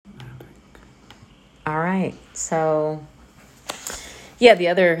All right. So, yeah, the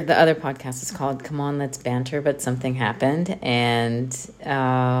other podcast is called "Come On, Let's Banter," but something happened, and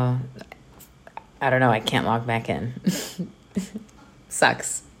I don't know. I can't log back in.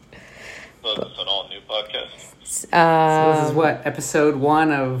 Sucks. So this is an all new podcast. So this is what, episode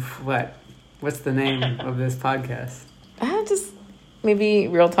 1 of what? What's the name of this podcast? Just maybe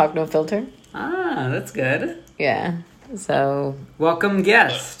Real Talk No Filter. Ah, that's good. Yeah. So welcome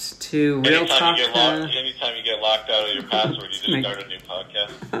guest to Real Talk. Anytime you get locked out of your password, you just start a new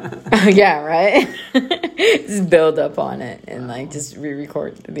podcast. Yeah, right. Just build up on it and just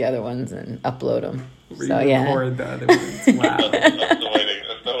re-record the other ones and upload them. Re-record the other ones. Wow.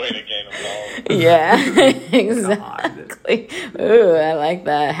 That's the way to gain a following. Yeah, exactly. Ooh, I like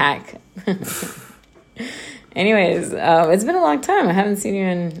that hack. Anyways, it's been a long time. I haven't seen you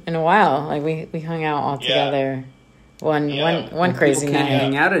in a while. We hung out all together. One crazy People night. can't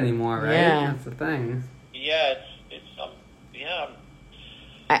hang out anymore, right? Yeah. That's the thing. Yeah, it's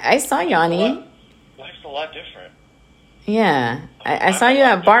I saw Yanni. Life's a lot different. Yeah, I saw you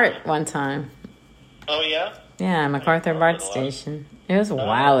at BART one time. Oh yeah. Yeah, MacArthur BART station. It was a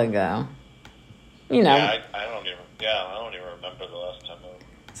while ago. You know. Yeah, I don't even remember the last time.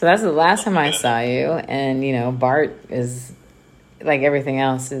 So that's the last time I saw you, and BART is like everything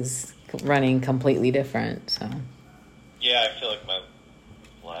else is running completely different. So. Yeah, I feel like my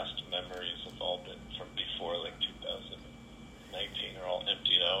last memories have all been from before 2019 are all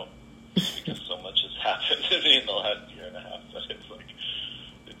emptied out because so much has happened to me in the last year and a half that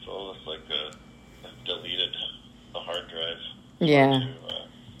it's almost like I've deleted the hard drive. Yeah.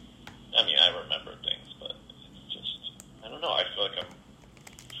 I remember things, but it's just, I don't know, I feel like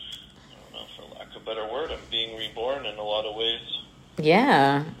for lack of a better word, I'm being reborn in a lot of ways.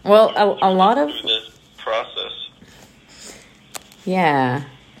 Yeah. Well, a lot of... Through this process. Yeah.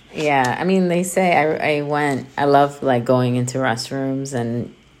 Yeah. I mean, they say I love going into restrooms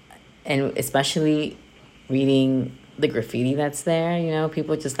and especially reading the graffiti that's there,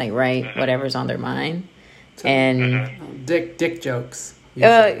 people just write whatever's on their mind. And dick jokes.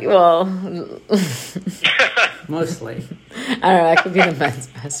 Well, mostly. I don't know. That could be the men's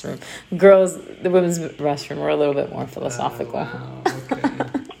restroom. The women's restroom were a little bit more philosophical. Oh, wow.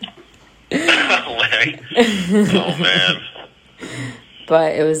 Okay. Oh man.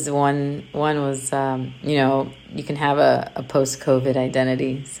 But it was one was you can have a post-COVID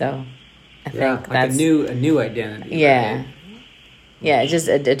identity. So I think that's a new identity. Yeah. Right? Yeah, it's just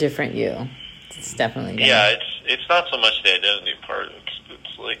a different you. It's definitely it's not so much the identity part.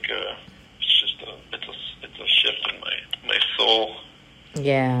 It's like it's a shift in my soul.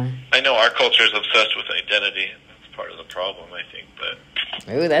 Yeah. I know our culture is obsessed with identity. That's part of the problem, I think. But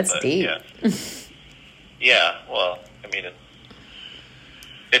ooh, that's deep. Yeah. Yeah. Well, I mean,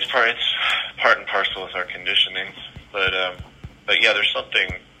 it's part and parcel with our conditioning. But yeah, there's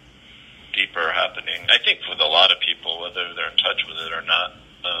something deeper happening. I think with a lot of people, whether they're in touch with it or not.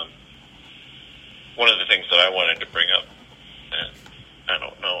 One of the things that I wanted to bring up, and I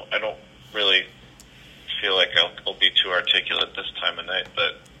don't know, I don't really feel like I'll be too articulate this time of night,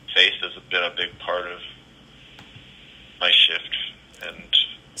 but faith has been a big part of my shift and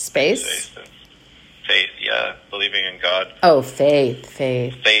space. Faith, yeah, believing in God. Oh, faith,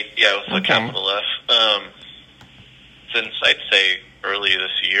 yeah, with a capital F. Since I'd say early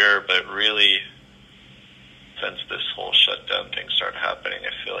this year, but really since this whole shutdown thing started happening,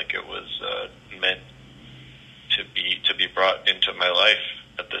 I feel like it was meant to be brought into my life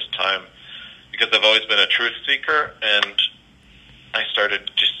at this time, because I've always been a truth seeker, and I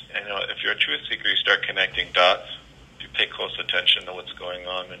started if you're a truth seeker, you start connecting dots. You pay close attention to what's going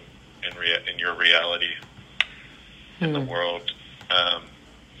on in your reality in the world, and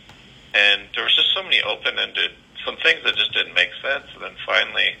there was just so many open-ended, some things that just didn't make sense, and then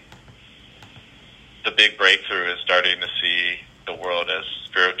finally the big breakthrough is starting to see the world as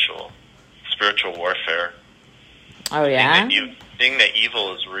spiritual warfare. Oh, yeah? Seeing that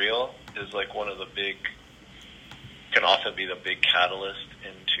evil is real is one of the can often be the big catalyst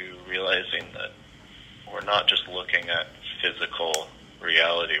into realizing that we're not just looking at physical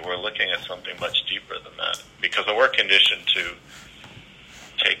reality. We're looking at something much deeper than that, because we're conditioned to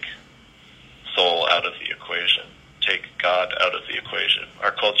take soul out of the equation, take God out of the equation.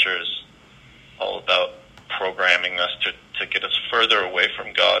 Our culture is all about programming us to get us further away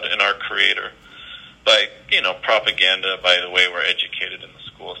from God and our Creator by, propaganda, by the way we're educated in the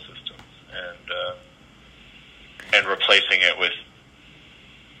school systems, and replacing it with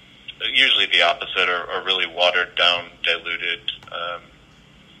usually the opposite, or really watered down, diluted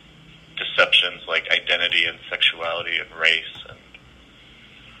deceptions like identity and sexuality and race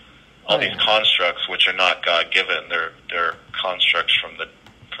all these constructs which are not God given. They're constructs from the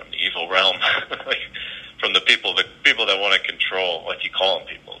evil realm, like from the people that want to control, like you call them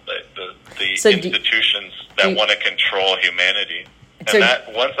people, but the institutions that want to control humanity. And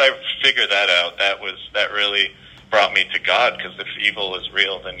that once I figured that out, that really brought me to God, because if evil is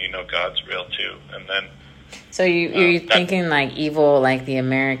real, then you know God's real too. And then so you're thinking like evil, like the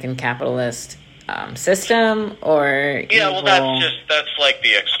American capitalist system, or evil? Well, that's like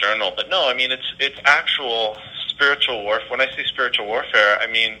the external, but no, I mean it's actual spiritual warfare. When I say spiritual warfare, I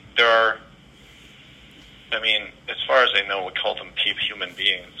mean as far as I know, we call them human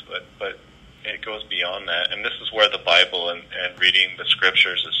beings, but it goes beyond that. And this is where the Bible and reading the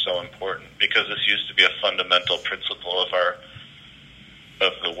scriptures is so important, because this used to be a fundamental principle of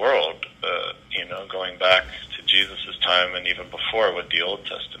the world, going back to Jesus' time and even before with the Old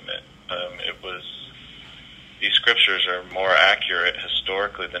Testament. These scriptures are more accurate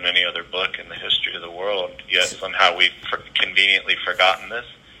historically than any other book in the history of the world, yet somehow we've conveniently forgotten this.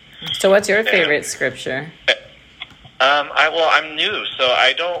 So what's your favorite scripture? I'm new, so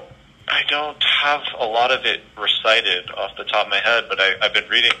I don't have a lot of it recited off the top of my head, but I've been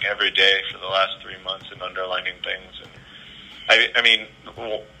reading every day for the last 3 months and underlining things. And I mean,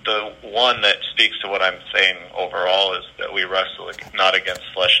 the one that speaks to what I'm saying overall is that we wrestle not against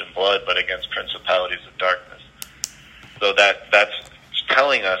flesh and blood, but against principalities of darkness. So that's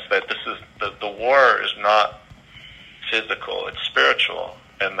telling us that this is the war is not physical; it's spiritual,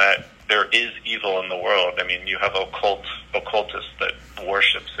 and that there is evil in the world. I mean, you have occultists that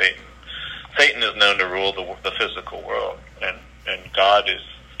worship Satan. Satan is known to rule the physical world, and God is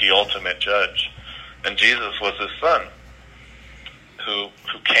the ultimate judge. And Jesus was his son, who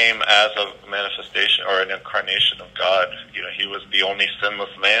came as a manifestation or an incarnation of God. He was the only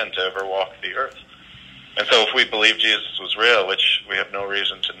sinless man to ever walk the earth. And so if we believe Jesus was real, which we have no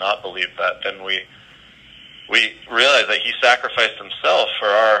reason to not believe that, then we realize that he sacrificed himself for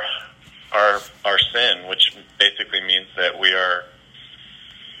our sin, which basically means that we are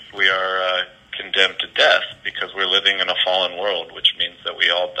condemned to death, because we're living in a fallen world, which means that we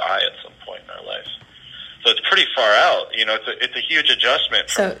all die at some point in our life. So it's pretty far out. It's a huge adjustment.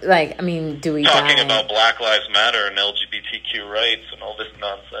 So, do we talking about Black Lives Matter and LGBTQ rights and all this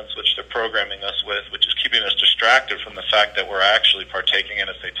nonsense, which they're programming us with, which is keeping us distracted from the fact that we're actually partaking in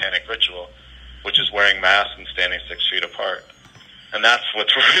a satanic ritual, which is wearing masks and standing 6 feet apart. And that's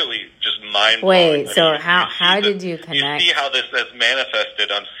what's really just mind-blowing. Wait, so how did you connect? You see how this has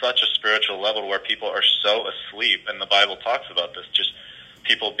manifested on such a spiritual level, where people are so asleep, and the Bible talks about this, just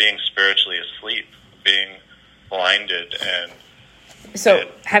people being spiritually asleep, being blinded. So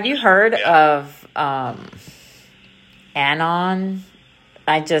have you heard of Anon?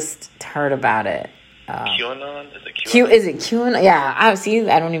 I just heard about it. QAnon? Is it QAnon? Is it QAnon? Yeah,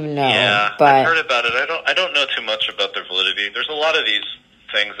 I don't even know. Yeah, but I've heard about it. I don't know too much about their validity. There's a lot of these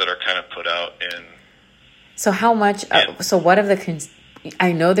things that are kind of put out in. So how much? So what of the?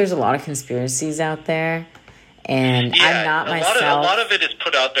 I know there's a lot of conspiracies out there, and I'm not myself. A lot of it is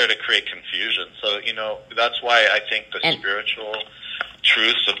put out there to create confusion. So that's why I think the spiritual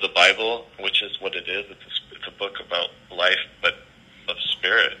truths of the Bible, which is what it is, it's a book about life, but of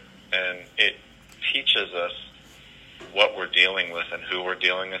spirit, and it teaches us what we're dealing with and who we're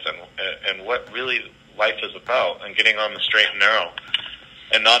dealing with, and what really life is about, and getting on the straight and narrow,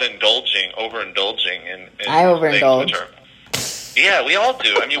 and not overindulging in I overindulge. Yeah, we all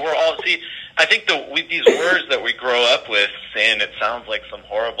do. I mean, I think these words that we grow up with, saying it sounds like some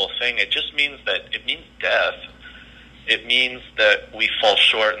horrible thing, it just means death. It means that we fall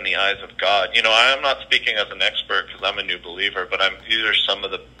short in the eyes of God. I'm not speaking as an expert, because I'm a new believer, but these are some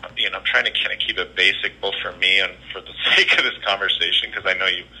of the, I'm trying to kind of keep it basic, both for me and for the sake of this conversation, because I know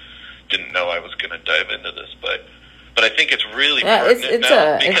you didn't know I was going to dive into this, but I think it's really pertinent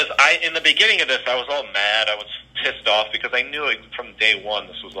now, because in the beginning of this, I was all mad, I was pissed off, because I knew from day one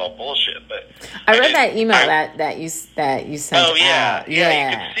this was all bullshit. But I read that email that you sent. Oh yeah, you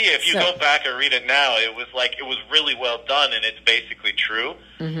can see it. If you go back and read it now, it was really well done, and it's basically true.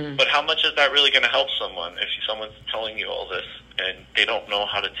 Mm-hmm. But how much is that really going to help someone if someone's telling you all this and they don't know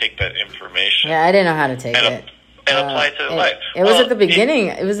how to take that information? Yeah, I didn't know how to take it. And apply it to their life. It was at the beginning.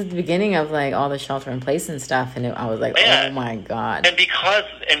 It was at the beginning of like all the shelter in place and stuff, and I was like, oh my God. And because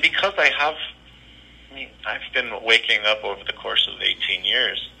I've been waking up over the course of 18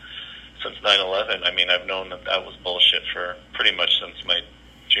 years since 9/11. I mean, I've known that was bullshit for pretty much since my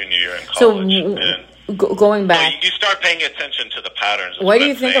junior year in college. So going back, you start paying attention to the patterns. What do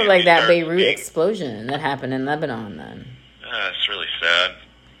you think of like that Beirut explosion that happened in Lebanon? Then it's really sad.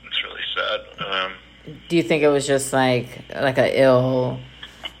 It's really sad. Do you think it was just like a ill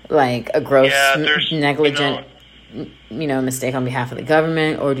like a gross there's, negligent mistake on behalf of the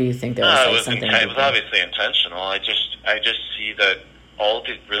government, or do you think there was no, like something? It was obviously intentional. I just see that all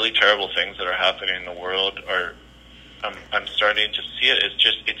the really terrible things that are happening in the world are. I'm starting to see it.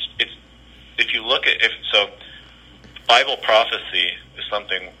 It's if you look at Bible prophecy is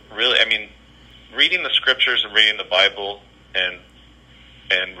something really. I mean, reading the scriptures and reading the Bible and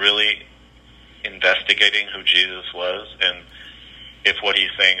really investigating who Jesus was and if what he's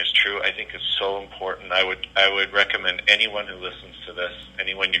saying is true, I think is so important. I would recommend anyone who listens to this,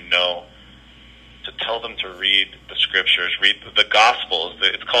 anyone you know, to tell them to read the scriptures, read the Gospels.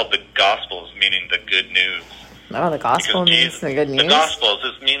 It's called the Gospels, meaning the good news. Oh, the Gospel means the good news? The Gospels,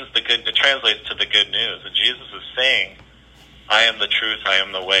 this means the good, it translates to the good news. And Jesus is saying, I am the truth, I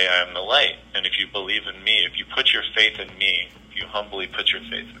am the way, I am the light. And if you believe in me, if you put your faith in me, if you humbly put your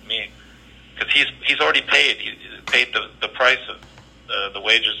faith in me, because he's already paid. He paid the price of the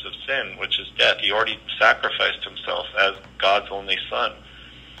wages of sin, which is death. He already sacrificed himself as God's only Son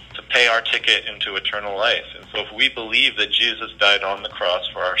to pay our ticket into eternal life. And so if we believe that Jesus died on the cross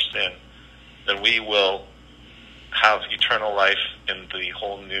for our sin, then we will have eternal life in the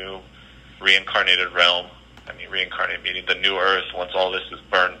whole new reincarnated realm. I mean, reincarnated meaning the new earth once all this is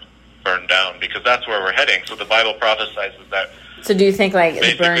burned down, because that's where we're heading. So the Bible prophesies that. So do you think like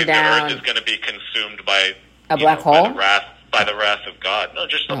the burn down, the earth is going to be consumed by a black hole? By the wrath of God. No,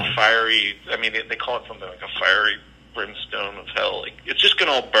 just a fiery, I mean, they call it something like a fiery brimstone of hell. Like, it's just going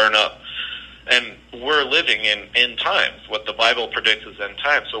to all burn up. And we're living in end times. What the Bible predicts is end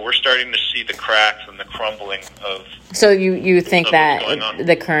times. So we're starting to see the cracks and the crumbling of. So you think that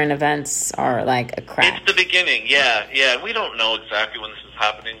the current events are like a crack? It's the beginning, yeah. And we don't know exactly when this is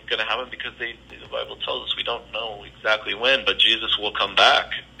going to happen, because the Bible tells us we don't know exactly when, but Jesus will come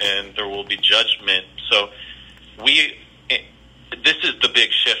back and there will be judgment. So this is the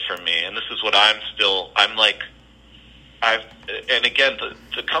big shift for me, and this is what and again,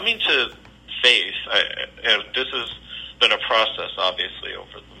 the coming to faith, this has been a process, obviously,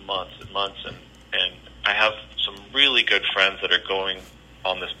 over the months and months, and I have some really good friends that are going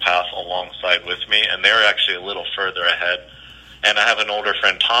on this path alongside with me, and they're actually a little further ahead. And I have an older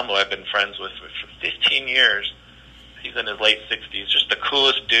friend, Tom, who I've been friends with for 15 years. He's in his late 60s, just the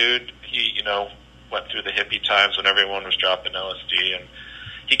coolest dude. He, went through the hippie times when everyone was dropping LSD, and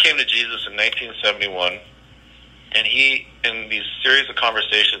he came to Jesus in 1971. And in these series of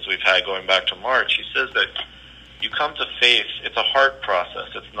conversations we've had going back to March, he says that you come to faith, it's a heart process,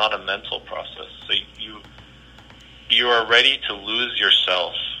 it's not a mental process. So you are ready to lose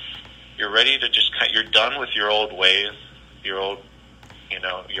yourself. You're ready to you're done with your old ways, your old,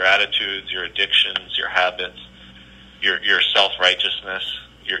 your attitudes, your addictions, your habits, your self-righteousness,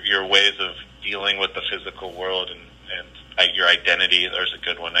 your ways of dealing with the physical world and your identity. There's a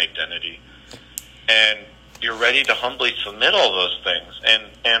good one, identity. And you're ready to humbly submit all those things.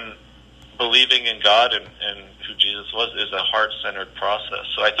 And believing in God and who Jesus was is a heart-centered process.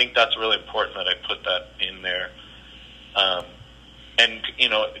 So I think that's really important that I put that in there. And,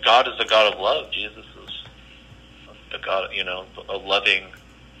 God is a God of love. Jesus is a God, a loving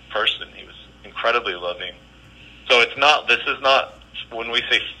person. He was incredibly loving. So this is not, when we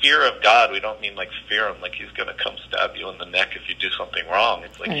say fear of God, we don't mean like fear him, like he's going to come stab you in the neck if you do something wrong.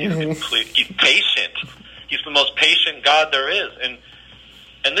 It's like he's patient. He's the most patient God there is. And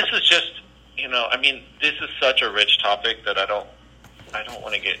this is just, this is such a rich topic that I don't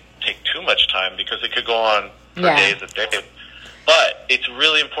want to take too much time, because it could go on for days and days. But it's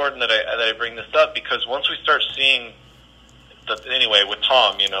really important that I bring this up, because once we start seeing anyway, with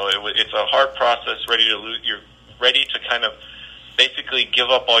Tom, it's a hard process. You're ready to kind of basically give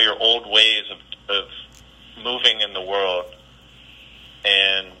up all your old ways of moving in the world,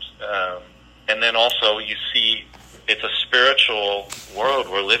 and then also you see it's a spiritual world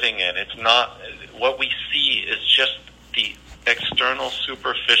we're living in. It's not what we see is just the external,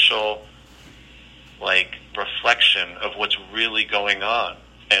 superficial, reflection of what's really going on.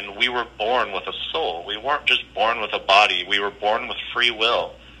 And we were born with a soul. We weren't just born with a body. We were born with free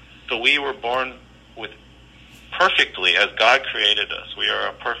will. So we were born with perfectly as God created us. We are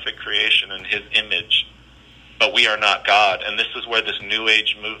a perfect creation in his image. But we are not God. And this is where this New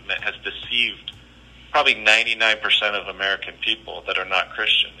Age movement has deceived probably 99% of American people that are not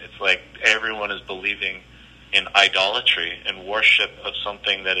Christian. It's like everyone is believing in idolatry and worship of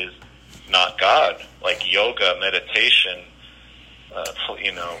something that is not God, like yoga, meditation,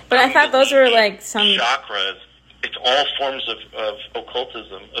 But I thought those were like some chakras. It's all forms of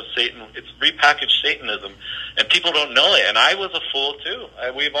occultism, of Satan. It's repackaged Satanism, and people don't know it. And I was a fool too.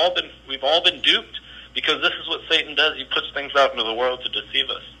 We've all been duped, because this is what Satan does. He puts things out into the world to deceive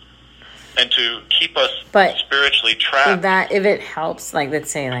us. and to keep us But spiritually trapped. if it helps, like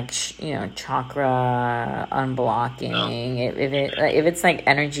let's say like chakra unblocking, if it's like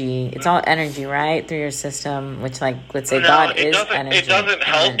energy, it's all energy, right, through your system, which like let's say God is energy. It doesn't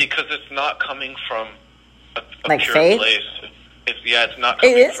help because it's not coming from a like pure faith. place. It's not.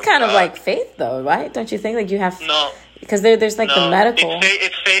 It is from kind of God. like faith, though, right? Don't you think? Like you have No. because there's like the medical.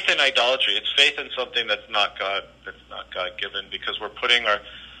 It's faith in idolatry. It's faith in something that's not God. That's not God given. Because we're putting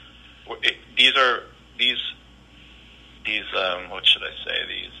these what should I say?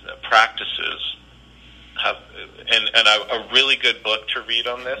 These practices have a really good book to read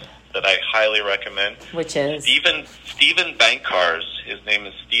on this that I highly recommend. Which is Stephen Bankarz. His name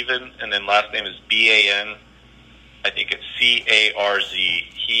is Stephen, and then last name is BAN. I think it's CARZ.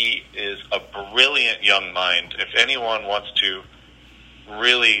 He is a brilliant young mind. If anyone wants to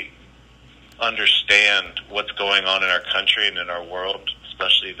really understand what's going on in our country and in our world,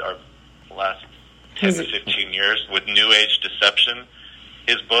 especially our last 10 to 15 years with New Age deception,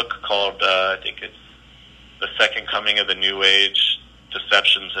 his book called, I think it's The Second Coming of the New Age,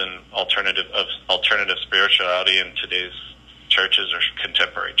 Deceptions and Alternative Spirituality in Today's Churches or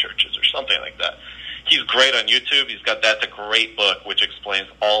Contemporary Churches or something like that. He's great on YouTube. That's a great book which explains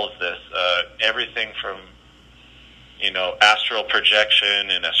all of this, everything from astral projection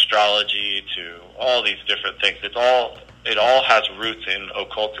and astrology to all these different things. It all has roots in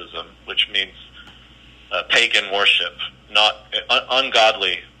occultism, which means pagan worship, not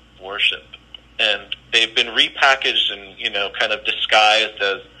ungodly worship, and they've been repackaged and kind of disguised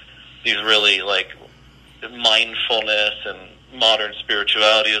as these really like mindfulness and modern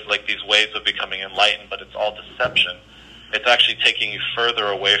spirituality is like these ways of becoming enlightened, but it's all deception. It's actually taking you further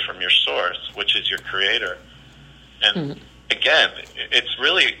away from your source, which is your creator. And again, it's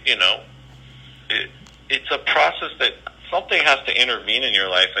really, it's a process that something has to intervene in your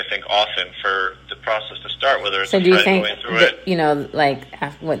life, I think, often for the process to start, whether it's so a do you friend think going through it. Like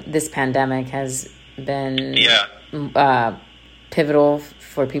what this pandemic has been pivotal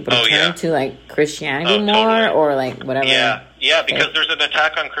for people to turn to like Christianity more totally. Or like whatever. Yeah, because there's an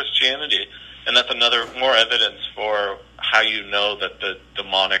attack on Christianity, and that's another more evidence for how you know that the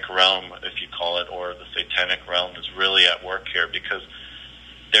demonic realm, if you call it, or the satanic realm is really at work here, because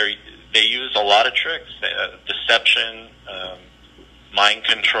they use a lot of tricks, deception, mind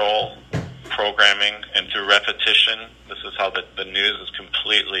control, programming, and through repetition. This is how the news is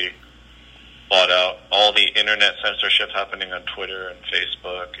completely bought out. All the internet censorship happening on Twitter and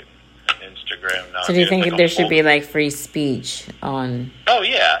Facebook and Instagram now. So do you think there should be like free speech on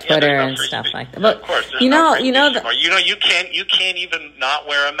Twitter and stuff like that? But of course, you know you can't even not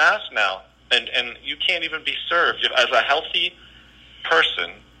wear a mask now, and you can't even be served as a healthy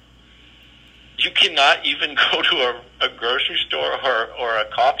person. You cannot even go to a grocery store or a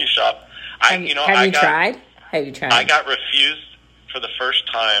coffee shop. Have you tried? I got refused for the first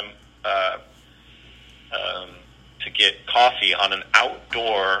time to get coffee on an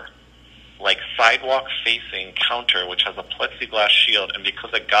outdoor, like sidewalk facing counter, which has a plexiglass shield. And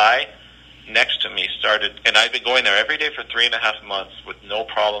because a guy next to me started, and I've been going there every day for 3.5 months with no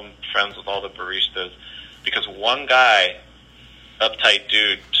problem, friends with all the baristas, because one guy, uptight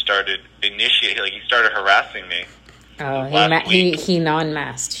dude, started harassing me. Oh, he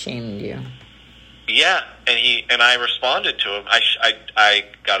non-masked shamed you. Yeah, and I responded to him. I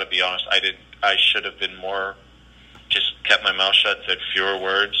gotta be honest, I should have been more, just kept my mouth shut, said fewer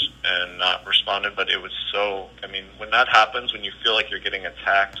words, and not responded. But it was when that happens, when you feel like you're getting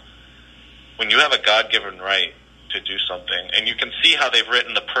attacked, when you have a God-given right to do something, and you can see how they've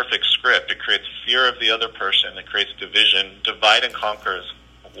written the perfect script. It creates fear of the other person. It creates division. Divide and conquer is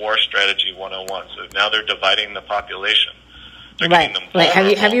war strategy 101. So now they're dividing the population. They're getting them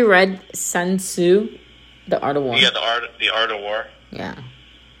vulnerable. Have you read Sun Tzu, The Art of War? Yeah, the art of war. Yeah.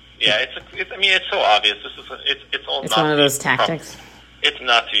 Yeah, it's so obvious. It's all. It's Nazi, one of those tactics. It's a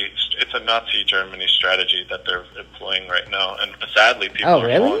Nazi Germany strategy that they're employing right now, and sadly, people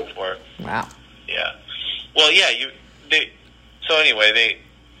are falling for it. Wow. Yeah. Well, yeah. So anyway,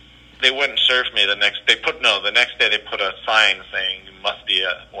 they wouldn't serve me the next. The next day they put a sign saying you must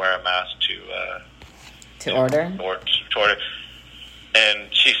wear a mask to order. To order.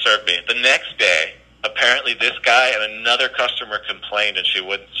 And she served me. The next day, apparently this guy and another customer complained and she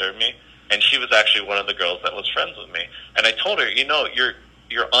wouldn't serve me. And she was actually one of the girls that was friends with me. And I told her,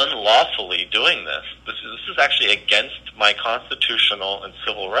 you're unlawfully doing this. This is actually against my constitutional and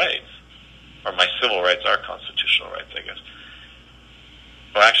civil rights. Or my civil rights are constitutional rights, I guess.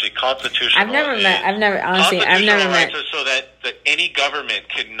 Well, actually, constitutional. I've never met. Rights so that any government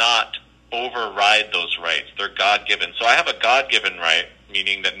cannot override those rights. They're God-given. So I have a God-given right,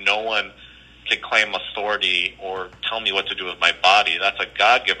 meaning that no one can claim authority or tell me what to do with my body. That's a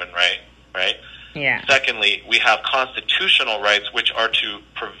God-given right, right? Yeah. Secondly, we have constitutional rights, which are to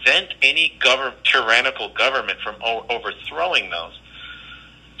prevent any tyrannical government from overthrowing those.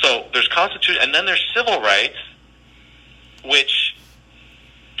 So there's constitution, and then there's civil rights, which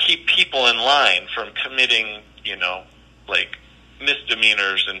keep people in line from committing, like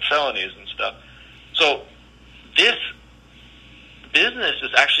misdemeanors and felonies and stuff. So this business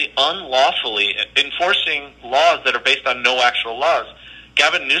is actually unlawfully enforcing laws that are based on no actual laws.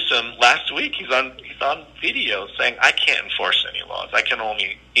 Gavin Newsom, last week, he's on video saying, I can't enforce any laws. I can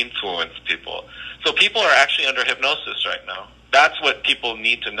only influence people. So people are actually under hypnosis right now. That's what people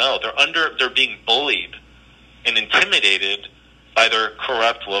need to know. They're being bullied and intimidated by their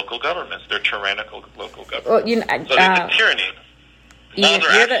corrupt local governments, their tyrannical local governments. Well, so it's tyranny. Laws are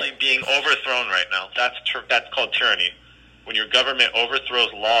actually being overthrown right now. That's called tyranny. When your government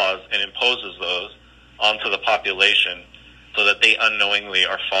overthrows laws and imposes those onto the population so that they unknowingly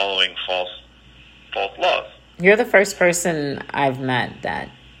are following false laws. You're the first person I've met that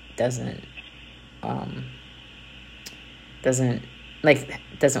doesn't wear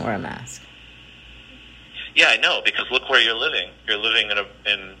a mask. Yeah, I know, because look where you're living. You're living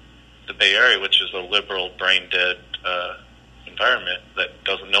in the Bay Area, which is a liberal, brain-dead environment that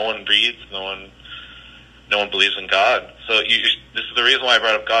no one reads, no one believes in God. So this is the reason why I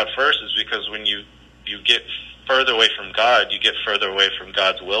brought up God first, is because when you get further away from God, you get further away from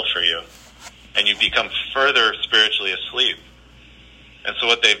God's will for you, and you become further spiritually asleep. And so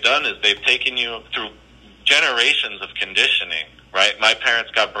what they've done is they've taken you through generations of conditioning, right? My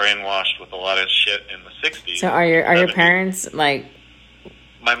parents got brainwashed with a lot of shit in the 60s. So are your parents like...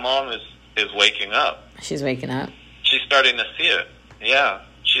 My mom is waking up. She's waking up? She's starting to see it. Yeah.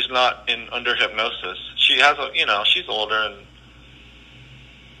 She's not under hypnosis. She has she's older, and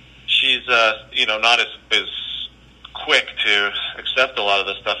she's not as quick to accept a lot of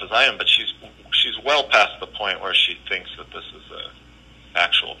this stuff as I am, but she's well past the point where she thinks that this is a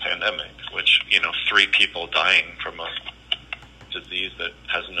actual pandemic, which 3 people dying from a disease that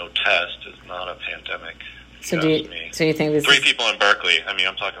has no test is not a pandemic. So you think this 3 people in Berkeley? I mean,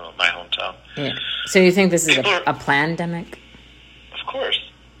 I'm talking about my hometown. Yeah. So you think this is a pandemic? Of course.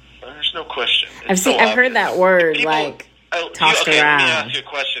 There's no question. I've heard that word tossed around. Let me ask you a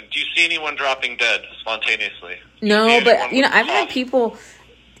question. Do you see anyone dropping dead spontaneously? No, but I've had people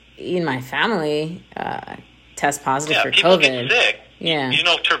in my family test positive for people COVID. Get sick. Yeah.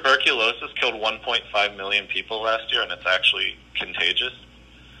 Tuberculosis killed 1.5 million people last year, and it's actually contagious.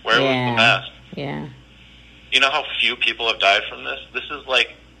 Where was the mask? Yeah. You know how few people have died from this? This is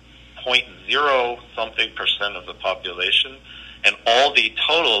like 0.0-something% of the population, and all the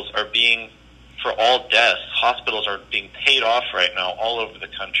totals are being, for all deaths, hospitals are being paid off right now all over the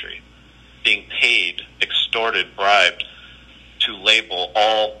country, being paid, extorted, bribed to label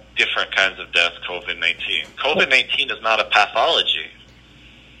all different kinds of deaths COVID-19. COVID-19 is not a pathology.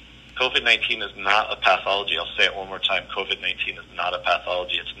 COVID-19 is not a pathology. I'll say it one more time. COVID-19 is not a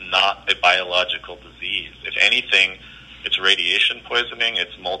pathology. It's not a biological disease. If anything, it's radiation poisoning.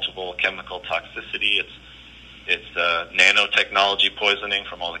 It's multiple chemical toxicity. It's nanotechnology poisoning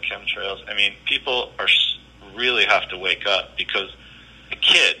from all the chemtrails. I mean, people really have to wake up, because the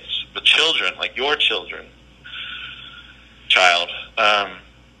kids, the children, like your children, child.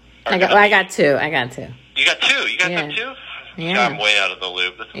 I got 2. You got 2? You got them 2? Yeah. I'm way out of the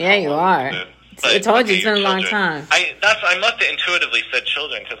loop. You are. I told you, it's been a long time. I must have intuitively said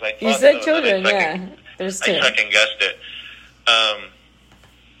children, because I thought you said children. There's 2. I second guessed it.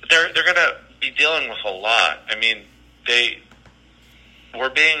 They're going to be dealing with a lot. I mean, the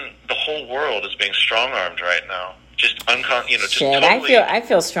whole world is being strong armed right now. Just totally. I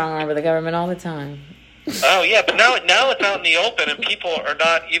feel strong armed with the government all the time. Oh yeah, but now it's out in the open, and people are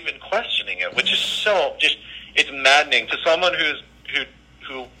not even questioning it, which is it's maddening to someone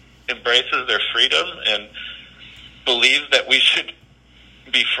who embraces their freedom and believes that we should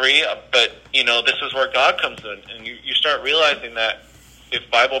be free. But this is where God comes in, and you start realizing that if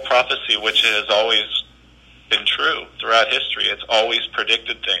Bible prophecy, which has always been true throughout history, it's always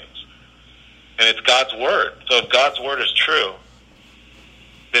predicted things, and it's God's word. So if God's word is true,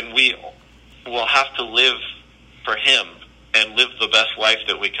 then we will have to live for Him and live the best life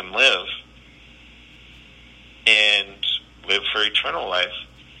that we can live, and live for eternal life.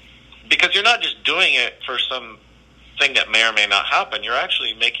 Because you're not just doing it for some thing that may or may not happen. You're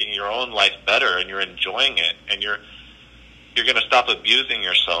actually making your own life better, and you're enjoying it, and you're going to stop abusing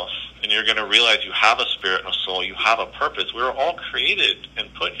yourself, and you're going to realize you have a spirit and a soul. You have a purpose. We were all created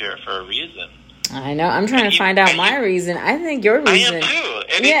and put here for a reason. I know. I'm trying to find out my reason. I think your reason. I am too.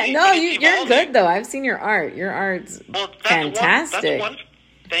 And you're good though. I've seen your art. Your art's fantastic.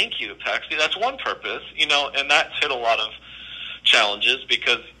 Thank you, Paxi. That's one purpose, and that's hit a lot of challenges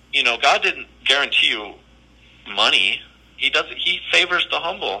because, God didn't guarantee you money. He favors the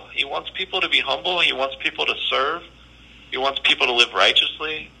humble. He wants people to be humble. He wants people to serve. He wants people to live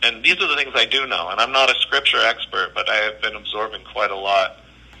righteously. And these are the things I do know. And I'm not a scripture expert, but I have been absorbing quite a lot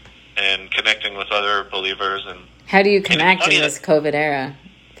and connecting with other believers. And how do you connect in this COVID era?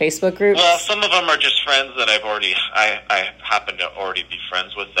 Facebook groups? Well, some of them are just friends that I happen to already be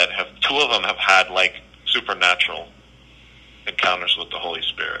friends with that have, two of them have had like supernatural encounters with the Holy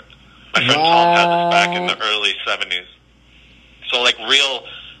Spirit. My friend Tom had this back in the early 70s. So like real,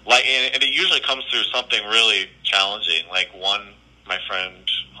 like, and it usually comes through something really challenging. Like my friend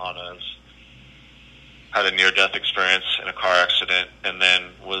Hannah's had a near-death experience in a car accident and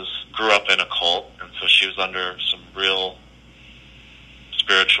then grew up in a cult, and so she was under some real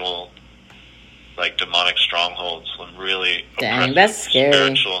spiritual, like demonic strongholds, some really dang, that's scary.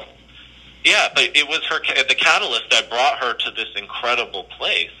 Spiritual. Yeah, but it was the catalyst that brought her to this incredible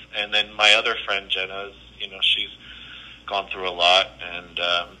place. And then my other friend Jenna's, she's gone through a lot,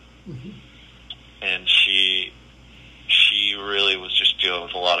 and she really was just dealing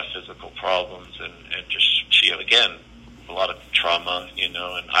with a lot of physical problems, and just she again a lot of trauma, and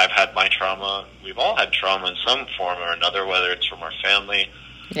I've had my trauma. We've all had trauma in some form or another, whether it's from our family,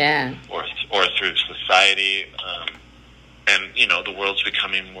 or through society, and the world's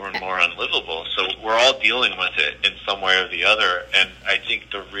becoming more and more unlivable. So we're all dealing with it in some way or the other. And I think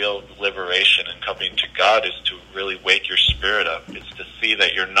the real liberation in coming to God is to really wake your spirit up. It's to see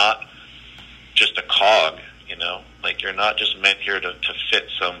that you're not just a cog, like you're not just meant here to fit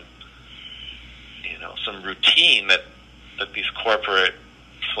some routine that these corporate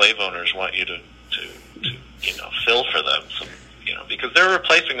slave owners want you to fill for them. Because they're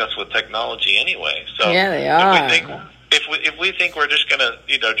replacing us with technology anyway. So yeah, they are. If we think we're just gonna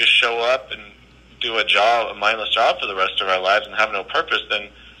just show up and do a mindless job for the rest of our lives and have no purpose, then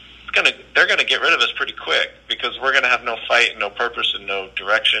they're gonna get rid of us pretty quick, because we're gonna have no fight and no purpose and no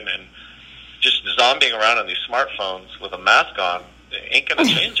direction, and just zombieing around on these smartphones with a mask on ain't gonna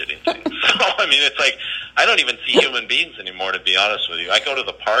change anything. So I mean, it's like I don't even see human beings anymore, to be honest with you. I go to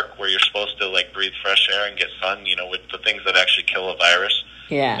the park where you're supposed to like breathe fresh air and get sun, with the things that actually kill a virus.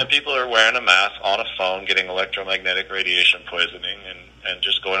 Yeah. And people are wearing a mask on a phone, getting electromagnetic radiation poisoning, and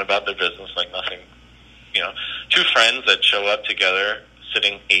just going about their business like nothing. Two friends that show up together,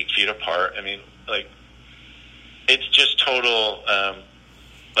 sitting 8 feet apart. I mean, like, it's just total,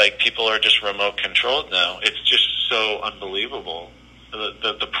 like, people are just remote controlled now. It's just so unbelievable.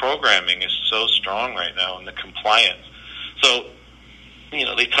 The programming is so strong right now, and the compliance. So,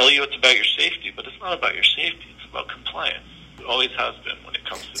 they tell you it's about your safety, but it's not about your safety. It's about compliance. It always has been when it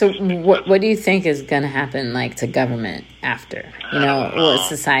comes to. So what do you think is going to happen, like, to government after?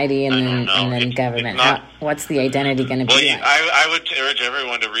 Society and then government. What's the identity going to be like? I would urge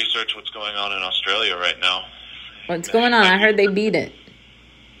everyone to research what's going on in Australia right now. What's going on? I heard they beat it.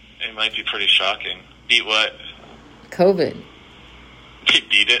 It might be pretty shocking. Beat what? COVID. They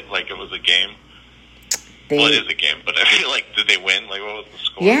beat it like it was a game. Well, it is a game, but I feel like, did they win? Like, what was the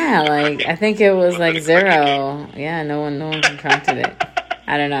score? Yeah, like, I think it was like 0. Yeah, no one contracted it.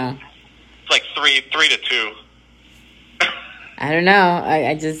 I don't know. It's like 3-2. I don't know.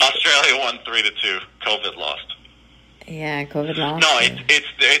 I just Australia won 3-2. COVID lost. Yeah, COVID lost. No,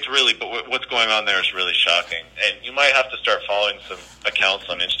 it's really, but what's going on there is really shocking, and you might have to start following some accounts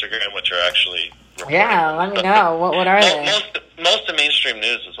on Instagram which are actually. Yeah, let me know. What are they? Most of mainstream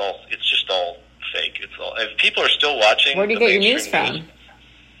news it's just all fake. It's all. If people are still watching, where do you get your news from?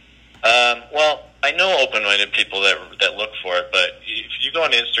 Well, I know open-minded people that look for it, but if you go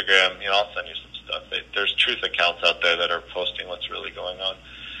on Instagram, I'll send you some stuff. There's truth accounts out there that are posting what's really going on.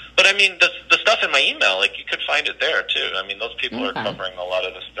 But I mean, the stuff in my email, like, you could find it there too. I mean, those people are covering a lot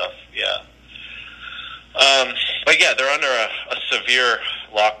of the stuff. Yeah. But yeah, they're under a severe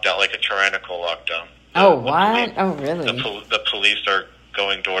lockdown, like a tyrannical lockdown. Oh, what? Oh, really? The police are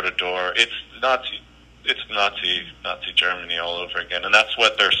going door to door. It's Nazi Germany all over again, and that's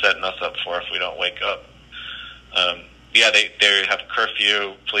what they're setting us up for if we don't wake up. They have a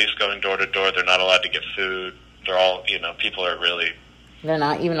curfew. Police going door to door. They're not allowed to get food. They're all, people are really. They're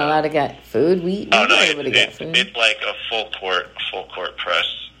not even allowed to get food. We no, able to get food. It's like a full court press.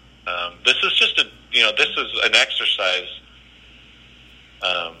 This is just this is an exercise.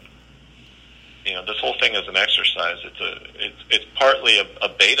 This whole thing is an exercise. It's partly a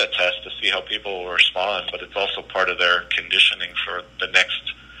beta test to see how people will respond, but it's also part of their conditioning for the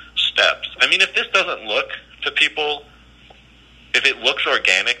next step steps. I mean, if this doesn't look to people, if it looks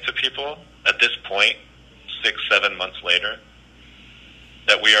organic to people at this point, 6-7 months later,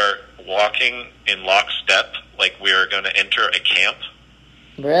 that we are walking in lockstep, like we are going to enter a camp.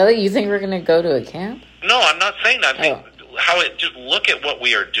 Really? You think we're going to go to a camp? No, I'm not saying that. I'm saying how it, just look at what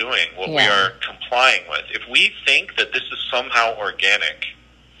we are doing, what we are complying with. If we think that this is somehow organic,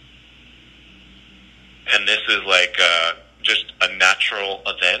 and this is like just a natural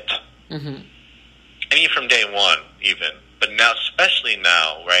event, I mean, from day one, even, but now, especially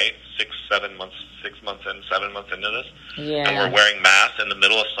now, right? 6 months in, 7 months into this, and we're wearing masks in the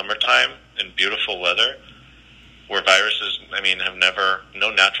middle of summertime in beautiful weather, where viruses, I mean,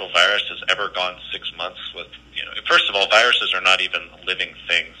 no natural virus has ever gone 6 months with, first of all, viruses are not even living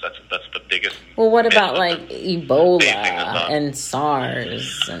things. That's the biggest. Well, what about like Ebola and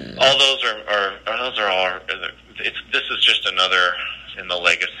SARS and all those are all. This is just another in the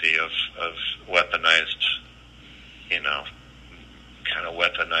legacy of weaponized, kind of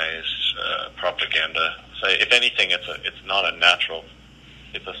weaponized propaganda. So if anything, it's not a natural.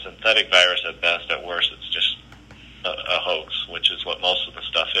 It's a synthetic virus at best. At worst, it's just a hoax, which is what most of the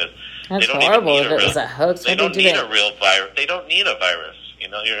stuff is. That's horrible if it was a hoax. They don't need a real virus. They don't need a virus. You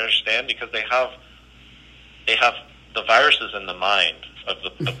understand? Because they have the viruses in the mind of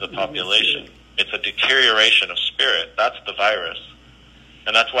the population. It's a deterioration of spirit. That's the virus.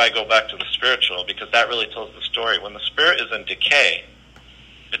 And that's why I go back to the spiritual, because that really tells the story. When the spirit is in decay,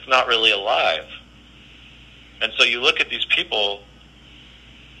 it's not really alive. And so you look at these people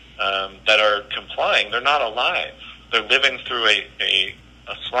that are complying, they're not alive. They're living through a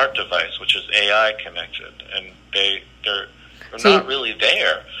smart device, which is AI connected, and they're not really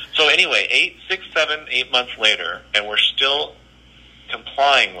there. So anyway, 6, 7, 8 months later, and we're still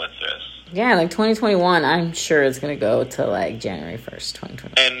complying with this. Yeah, like 2021, I'm sure it's going to go to like January 1st,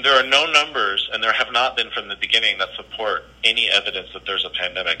 2021. And there are no numbers, and there have not been from the beginning, that support any evidence that there's a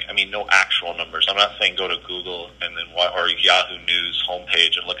pandemic. I mean, no actual numbers. I'm not saying go to Google and then or Yahoo News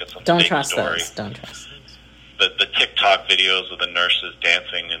homepage and look at some Don't fake trust story. those. Don't trust those. The TikTok videos of the nurses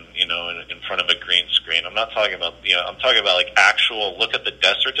dancing in front of a green screen. I'm not talking about I'm talking about like actual. Look at the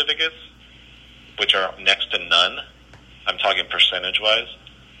death certificates, which are next to none. I'm talking percentage wise.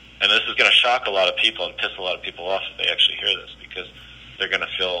 And this is going to shock a lot of people and piss a lot of people off if they actually hear this, because they're going to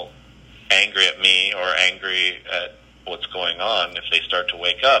feel angry at me or angry at what's going on if they start to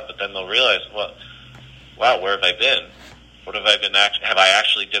wake up. But then they'll realize, well, wow, where have I been? What have I been? Did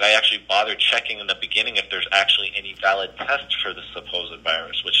I actually bother checking in the beginning if there's actually any valid test for the supposed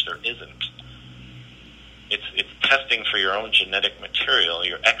virus, which there isn't? It's testing for your own genetic material,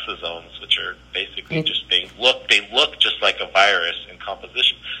 your exosomes, which are basically just they look just like a virus in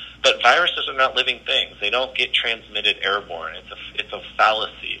composition. But viruses are not living things. They don't get transmitted airborne. It's a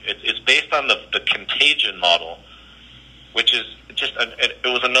fallacy. It's based on the contagion model, which is just it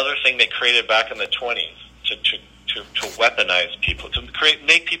was another thing they created back in the 20s to weaponize people, to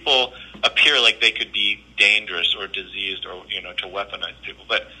make people appear like they could be dangerous or diseased, or to weaponize people.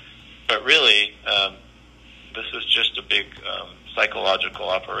 But really, this is just a big psychological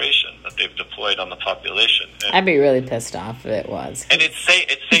operation that they've deployed on the population. And I'd be really pissed off if it was. And it's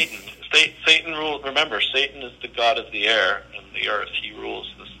Satan. Satan rules. Remember, Satan is the god of the air and the earth. He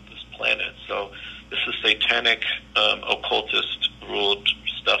rules this planet. So this is satanic, occultist ruled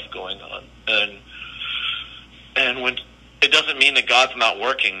stuff going on. And when it doesn't mean that God's not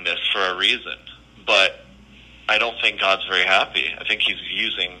working this for a reason, but I don't think God's very happy. I think he's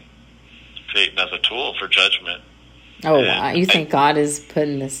using Satan as a tool for judgment. Oh, wow. You think God is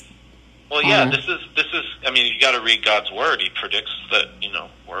putting this? Well, yeah, this is. I mean, you got to read God's word. He predicts that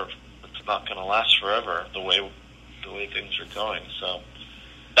it's not going to last forever the way things are going. So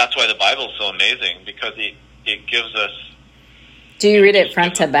that's why the Bible's so amazing, because it gives us. Do you read it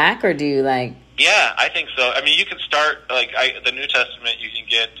front to back, or do you like? Yeah, I think so. I mean, you can start the New Testament. You can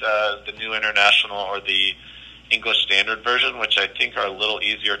get the New International or the English Standard Version, which I think are a little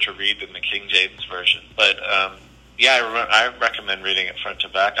easier to read than the King James Version. But I recommend reading it front to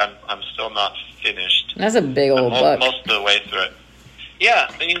back. I'm still not finished. That's a big old book. Most of the way through it. Yeah,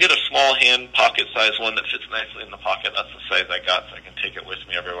 and you can get a small hand pocket-sized one that fits nicely in the pocket. That's the size I got, so I can take it with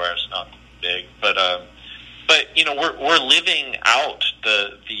me everywhere. It's not big, but we're living out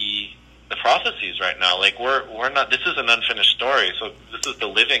the prophecies right now. Like we're not. This is an unfinished story. So this is the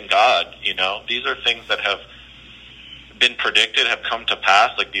living God. These are things that have been predicted, have come to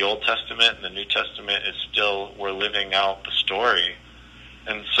pass. Like the Old Testament and the New Testament is still, we're living out the story.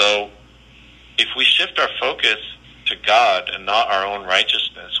 And so if we shift our focus to God and not our own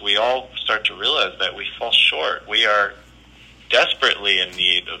righteousness, we all start to realize that we fall short. We are desperately in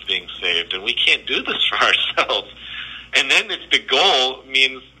need of being saved, and we can't do this for ourselves. And then if the goal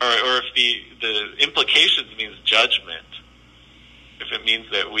means, or if the implications means judgment, if it means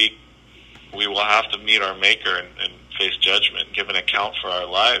that we will have to meet our Maker and face judgment, give an account for our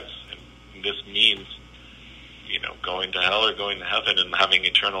lives, and this means, going to hell or going to heaven and having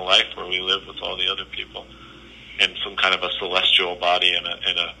eternal life where we live with all the other people in some kind of a celestial body in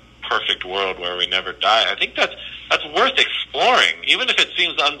a perfect world where we never die. I think that's worth exploring, even if it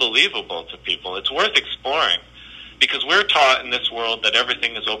seems unbelievable to people. It's worth exploring. Because we're taught in this world that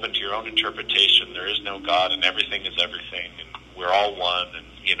everything is open to your own interpretation. There is no God, and everything is everything, and we're all one, and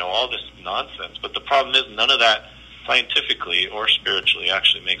all this nonsense. But the problem is, none of that scientifically or spiritually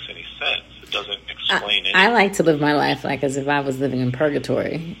actually makes any sense. It doesn't explain anything. I like to live my life like as if I was living in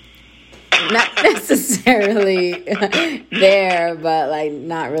purgatory. Not necessarily there, but like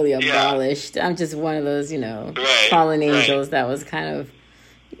not really abolished. I'm just one of those, fallen angels that was kind of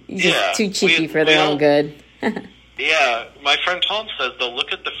just too cheeky for their own good. Yeah, my friend Tom says, though,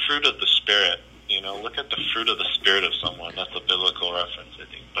 look at the fruit of the Spirit. Look at the fruit of the Spirit of someone. That's a biblical reference, I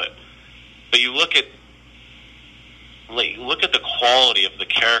think. But you look at the quality of the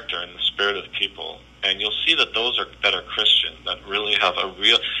character and the spirit of people, and you'll see that those that are Christian, that really have a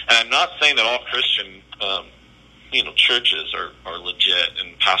real. And I'm not saying that all Christian, churches are legit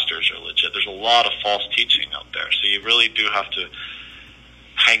and pastors are legit. There's a lot of false teaching out there, so you really do have to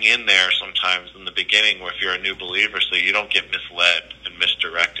hang in there sometimes in the beginning, where if you're a new believer, so you don't get misled and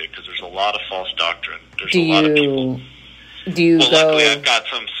misdirected, because there's a lot of false doctrine. There's a lot of people. Luckily I've got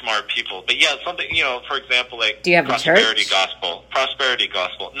some smart people. But yeah, something, for example, like do you have prosperity a church? Prosperity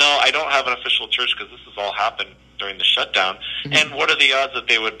gospel. No, I don't have an official church, because this has all happened during the shutdown. Mm-hmm. And what are the odds that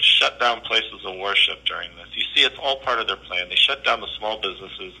they would shut down places of worship during this? You see, it's all part of their plan. They shut down the small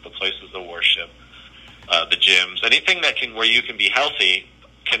businesses, the places of worship, the gyms, anything where you can be healthy.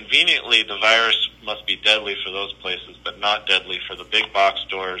 Conveniently, the virus must be deadly for those places, but not deadly for the big box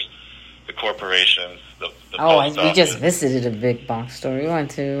stores, the corporations, the post office. We just visited a big box store. We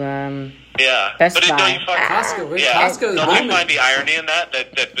went to Best Buy. Don't you find Costco? Costco. Don't you find the irony in that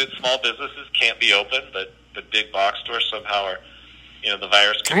small businesses can't be open, but the big box stores somehow are, the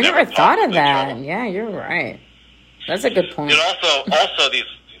virus can I never never thought of that. Trouble. Yeah, you're right. That's a good point. And also these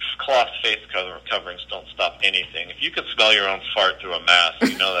cloth face coverings don't stop anything. If you could smell your own fart through a mask,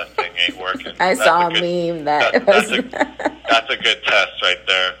 that thing ain't working. I saw a meme that's a good test right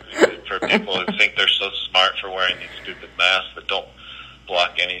there for people who think they're so smart for wearing these stupid masks that don't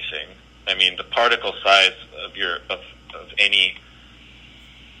block anything. I mean, the particle size of any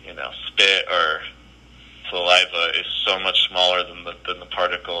spit or saliva is so much smaller than the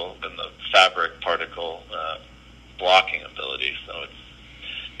particle, than the fabric particle blocking ability. So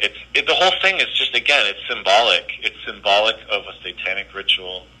the whole thing is just, again, it's symbolic. It's symbolic of a satanic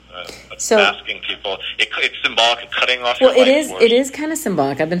ritual, masking people. It's symbolic of cutting off your life force. It is kind of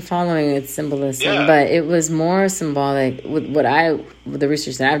symbolic. I've been following its symbolism, but it was more symbolic. With the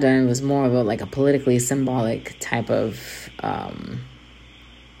research that I've done, it was more of a politically symbolic type of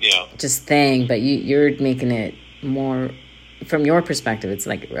just thing. But you're making it more, from your perspective, it's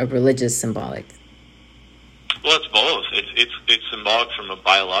like a religious symbolic. Well, it's both. It's symbolic from a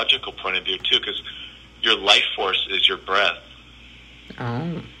biological point of view, too, because your life force is your breath.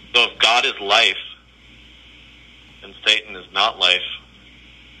 Oh. So if God is life and Satan is not life,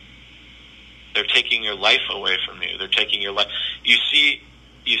 they're taking your life away from you. They're taking your life. You see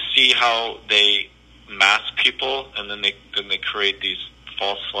how they mask people, and then they create these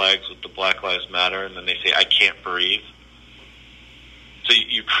false flags with the Black Lives Matter, and then they say, I can't breathe. So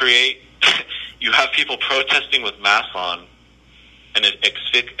you create... You have people protesting with masks on, and an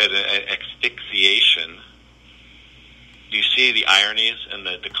asphyxiation. Do you see the ironies and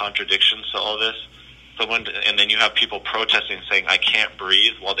the contradictions to all this? And then you have people protesting, saying, I can't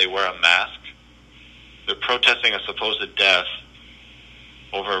breathe, while they wear a mask. They're protesting a supposed death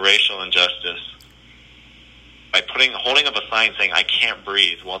over a racial injustice by holding up a sign saying, I can't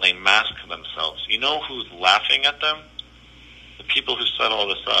breathe, while they mask themselves. You know who's laughing at them? The people who set all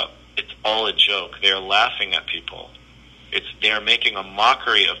this up. It's all a joke. They are laughing at people. They are making a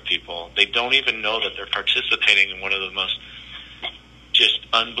mockery of people. They don't even know that they're participating in one of the most just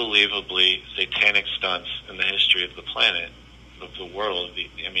unbelievably satanic stunts in the history of the planet, of the world. I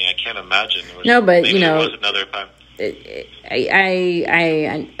mean, I can't imagine. No, but maybe there was another time. These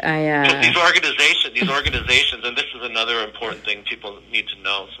organizations, and this is another important thing people need to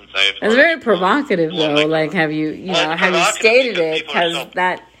know. Since it's very provocative, though. Like, have you stated it? Because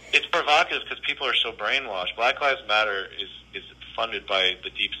it's provocative because people are so brainwashed. Black Lives Matter is funded by the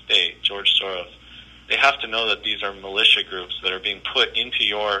deep state, George Soros. They have to know that these are militia groups that are being put into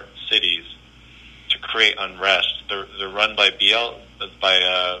your cities to create unrest. They're run by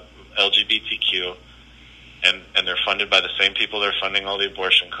LGBTQ, and they're funded by the same people that are funding all the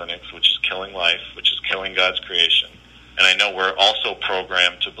abortion clinics, which is killing life, which is killing God's creation. And I know we're also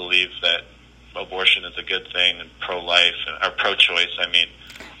programmed to believe that abortion is a good thing and pro-life, or pro-choice, I mean.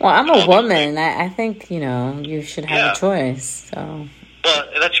 Well, I'm a woman. I think, you should have a choice, so. Well,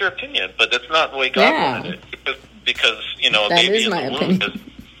 that's your opinion, but that's not the way God wanted it. Because a that baby is in my the womb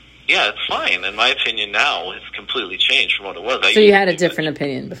opinion. Yeah, it's fine. And my opinion now has completely changed from what it was. So you had a different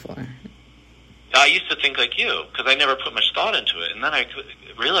opinion before? I used to think like you, because I never put much thought into it. And then I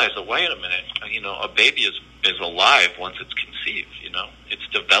realized that, wait a minute, a baby is alive once it's conceived, It's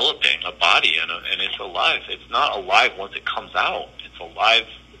developing a body, and it's alive. It's not alive once it comes out. It's alive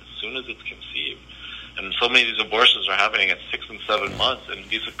as soon as it's conceived. And so many of these abortions are happening at 6 and 7 months, and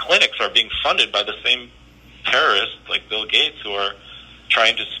these clinics are being funded by the same terrorists like Bill Gates who are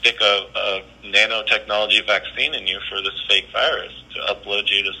trying to stick a nanotechnology vaccine in you for this fake virus to upload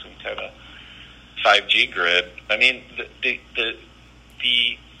you to some kind of 5G grid. I mean, the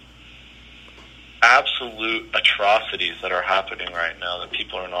absolute atrocities that are happening right now that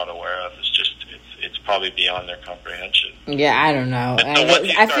people are not aware of is just, it's probably beyond their comprehension. Yeah, I don't know. So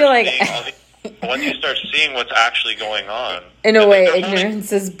I feel like once you start seeing what's actually going on, in a way,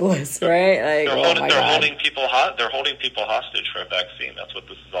 ignorance is bliss, right? Like, they're holding people hostage for a vaccine. That's what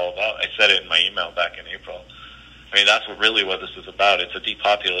this is all about. I said it in my email back in April. I mean, that's really what this is about. It's a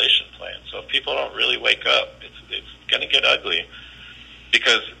depopulation plan. So if people don't really wake up, it's going to get ugly.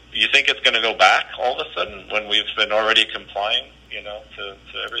 Because you think it's going to go back all of a sudden when we've been already complying, to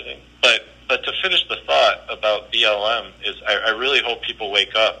everything. But to finish the thought about BLM is, I really hope people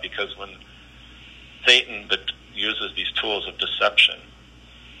wake up, because when Satan uses these tools of deception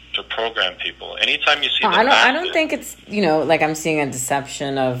to program people, anytime you see I don't think it's, like I'm seeing a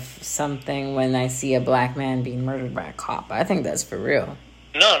deception of something when I see a black man being murdered by a cop. I think that's for real.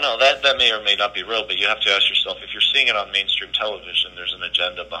 No, that may or may not be real, but you have to ask yourself, if you're seeing it on mainstream television, there's an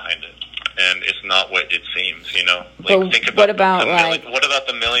agenda behind it, and it's not what it seems. But think about what about what about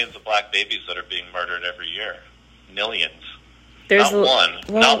the millions of black babies that are being murdered every year? Millions. There's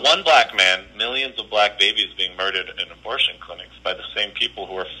not one black man. Millions of black babies being murdered in abortion clinics by the same people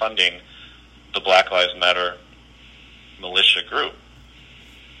who are funding the Black Lives Matter militia group.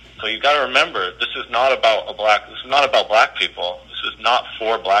 So you've got to remember, this is not about black people. This is not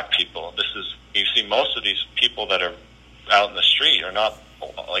for black people. You see most of these people that are out in the street are not,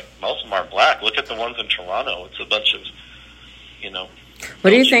 like, most of them aren't black. Look at the ones in Toronto. It's a bunch of, what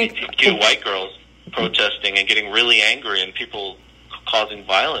do you think? LGBTQ white girls protesting and getting really angry, and people causing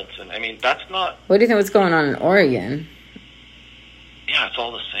violence. And I mean, that's not... What do you think what's going on in Oregon? Yeah, it's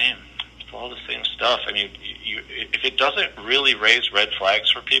all the same. It's all the same stuff. I mean, if it doesn't really raise red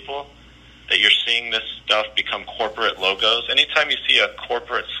flags for people, that you're seeing this stuff become corporate logos, anytime you see a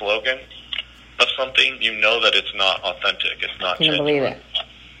corporate slogan of something, you know that it's not authentic. It's not genuine. Believe it.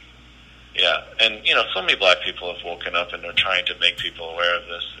 Yeah, and so many black people have woken up and they're trying to make people aware of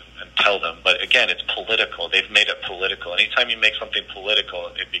this and tell them. But again, it's political. They've made it political. Anytime you make something political,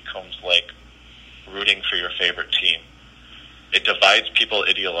 it becomes like rooting for your favorite team. It divides people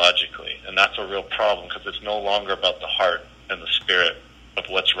ideologically, and that's a real problem, because it's no longer about the heart and the spirit of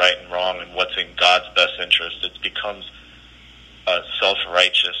what's right and wrong and what's in God's best interest. It becomes a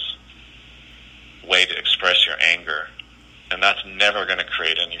self-righteous way to express your anger, and that's never going to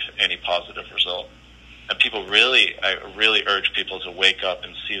create any positive result. And I really urge people to wake up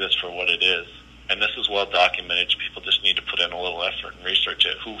and see this for what it is. And this is well documented. People just need to put in a little effort and research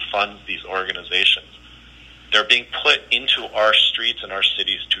it. Who funds these organizations? They're being put into our streets and our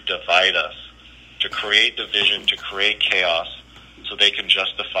cities to divide us, to create division, to create chaos, so they can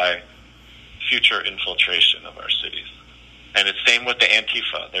justify future infiltration of our cities. And it's same with the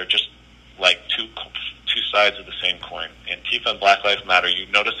Antifa. They're just like two sides of the same coin. Antifa and Black Lives Matter, you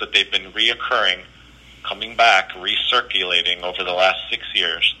notice that they've been reoccurring, coming back, recirculating over the last 6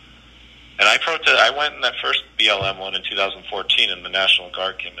 years. And I went in that first BLM one in 2014, and the National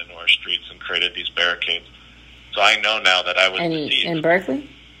Guard came into our streets and created these barricades. So I know now that I was deceived. In Berkeley?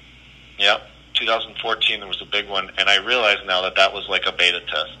 Yep. 2014, there was a big one, and I realize now that was like a beta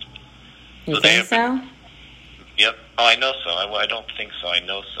test. You think so? Yep. Oh, I know so. I don't think so. I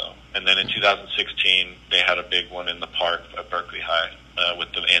know so. And then in 2016, they had a big one in the park at Berkeley High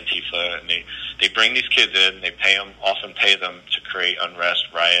with the Antifa, and they bring these kids in, they often pay them to create unrest,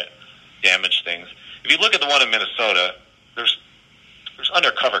 riot, damage things. If you look at the one in Minnesota, there's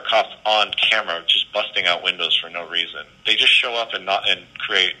undercover cops on camera just busting out windows for no reason. They just show up and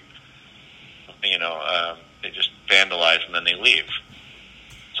create they just vandalize and then they leave.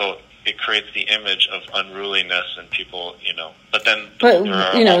 So it creates the image of unruliness and people, But then,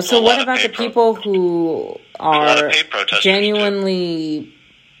 so what about the people who are genuinely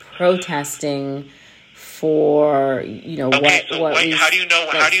protesting for, how do you know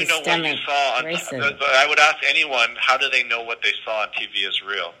what you saw on racism? I would ask anyone, how do they know what they saw on TV is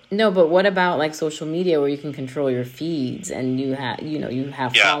real? No, but what about like social media where you can control your feeds and you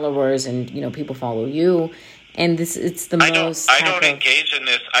have followers and people follow you, and it's the most. I don't engage in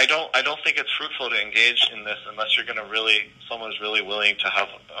this. I don't think it's fruitful to engage in this unless you're going to someone's really willing to have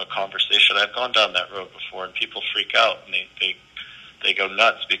a conversation. I've gone down that road before, and people freak out and they go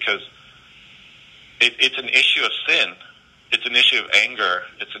nuts because it's an issue of sin. It's an issue of anger.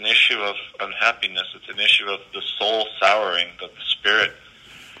 It's an issue of unhappiness. It's an issue of the soul souring, the spirit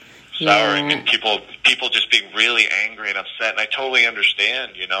souring, and people just being really angry and upset. And I totally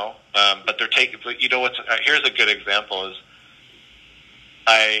understand, but they're taking. But here's a good example: is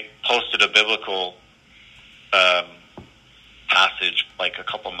I posted a biblical passage like a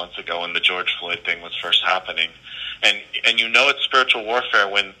couple months ago when the George Floyd thing was first happening, and it's spiritual warfare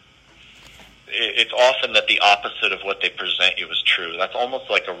when it's often that the opposite of what they present you is true. That's almost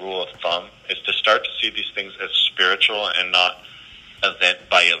like a rule of thumb, is to start to see these things as spiritual and not event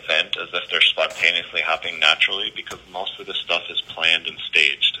by event, as if they're spontaneously happening naturally, because most of this stuff is planned and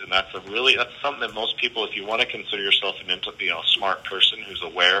staged. And that's something that most people, if you want to consider yourself a smart person who's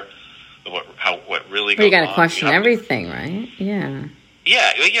aware of what really goes on. You got to question everything, right? Yeah.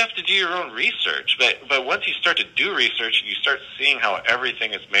 Yeah, you have to do your own research, but once you start to do research and you start seeing how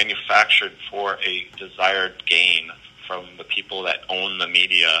everything is manufactured for a desired gain from the people that own the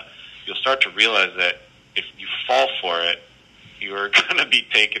media, you'll start to realize that if you fall for it, you're going to be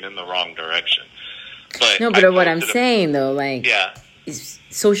taken in the wrong direction. But what I'm saying though,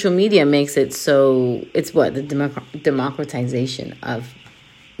 social media makes it so it's the democratization of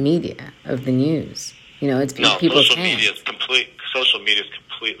media, of the news. It's people's hands. Social media is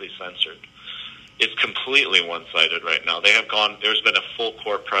completely censored. It's completely one-sided right now. There's been a full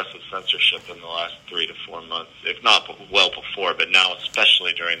court press of censorship in the last 3 to 4 months, if not well before, but now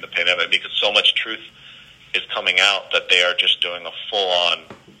especially during the pandemic, because so much truth is coming out that they are just doing a full-on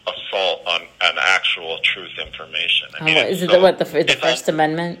assault on actual truth information. Is it the First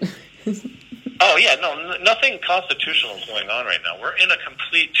Amendment? Oh, yeah, no, nothing constitutional is going on right now. We're in a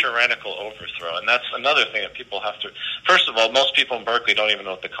complete tyrannical overthrow, and that's another thing that people have to... First of all, most people in Berkeley don't even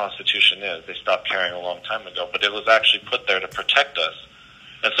know what the Constitution is. They stopped caring a long time ago, but it was actually put there to protect us.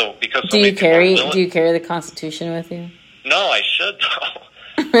 And so, because... Do you carry the Constitution with you? No, I should,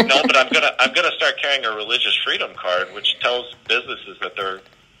 though. No, but I'm gonna start carrying a religious freedom card, which tells businesses that they're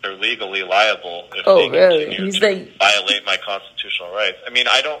legally liable if they continue to violate my constitutional rights.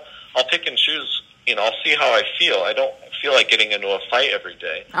 I'll pick and choose, I'll see how I feel. I don't feel like getting into a fight every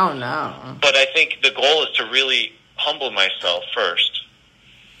day. Oh, no. But I think the goal is to really humble myself first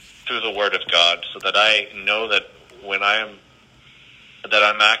through the Word of God so that I know that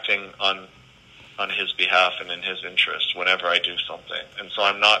I'm acting on His behalf and in His interest whenever I do something. And so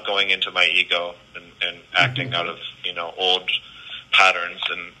I'm not going into my ego and acting out of, old patterns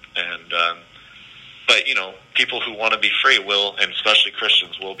but, people who want to be free will, and especially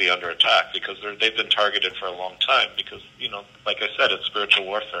Christians, will be under attack because they've been targeted for a long time because, like I said, it's spiritual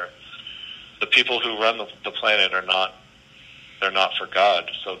warfare. The people who run the planet they're not for God.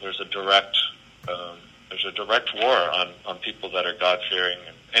 So there's a direct war on people that are God-fearing.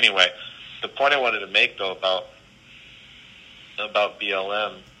 Anyway, the point I wanted to make, though, about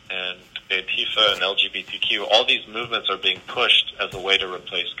BLM and Antifa and LGBTQ, all these movements are being pushed as a way to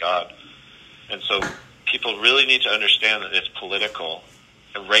replace God. And so people really need to understand that it's political.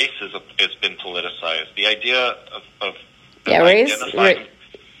 And race has been politicized. The idea of race.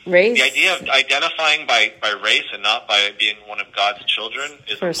 The idea of identifying by race and not by being one of God's children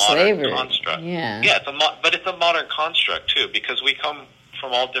is for a modern slavery. Construct. Yeah, but it's a modern construct too, because we come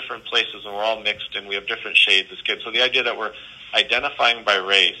from all different places and we're all mixed and we have different shades as kids. So the idea that we're identifying by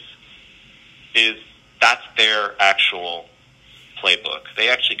race that's their actual playbook. They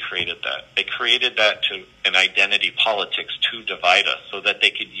actually created that. They created that to an identity politics to divide us so that they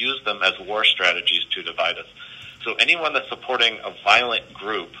could use them as war strategies to divide us. So anyone that's supporting a violent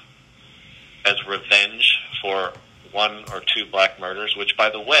group as revenge for 1 or 2 black murders, which, by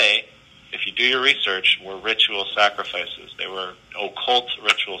the way, if you do your research, were ritual sacrifices. They were occult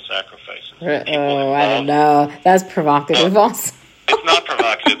ritual sacrifices. I don't know. That's provocative also. It's not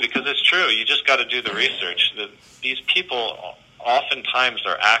provocative because it's true. You just got to do the research. These people oftentimes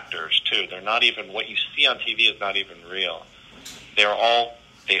are actors too. They're not even, what you see on TV is not even real. They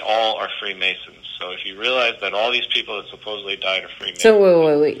they all are Freemasons. So if you realize that all these people that supposedly died are Freemasons.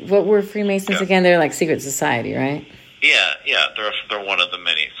 So wait. What were Freemasons again? They're like secret society, right? Yeah, they're one of the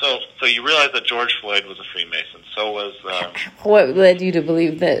many. So you realize that George Floyd was a Freemason. So was. What led you to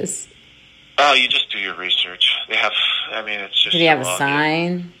believe this? Oh, you just do your research. They have. I mean, it's just. Did he have a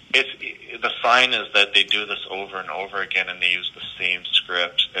sign? The sign is that they do this over and over again, and they use the same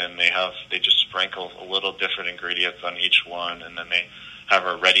script, and they just sprinkle a little different ingredients on each one, and then they have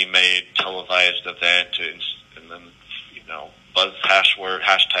a ready-made televised event, and then buzz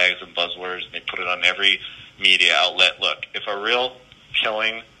hashtags and buzzwords, and they put it on every media outlet. Look, if a real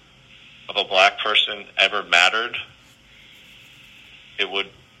killing of a black person ever mattered, it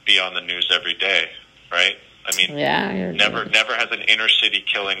would be on the news every day, right? I mean, never has an inner city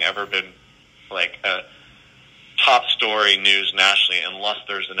killing ever been like a top story news nationally unless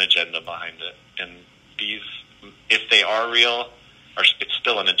there's an agenda behind it. And these, if they are real, it's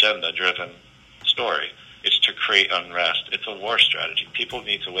still an agenda-driven story. It's to create unrest. It's a war strategy. People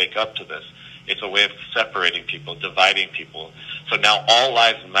need to wake up to this. It's a way of separating people, dividing people. So now all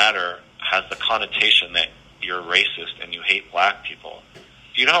lives matter has the connotation that you're racist and you hate black people.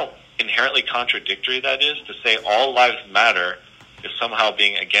 Do you know how inherently contradictory that is? To say all lives matter is somehow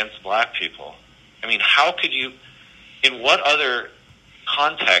being against black people. I mean, how could you, in what other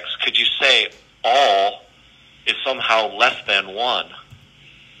context could you say all is somehow less than one?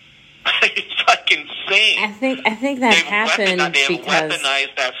 It's like insane. I think that happened because they have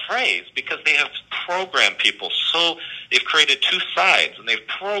weaponized that phrase because they have programmed people. So they've created two sides and they've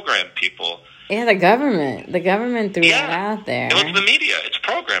programmed people. Yeah, the government threw that out there. It was the media. It's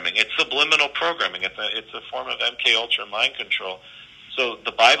programming. It's subliminal programming. It's a form of MK Ultra mind control. So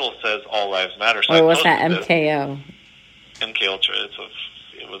the Bible says all lives matter. So what's that MKO? MK Ultra.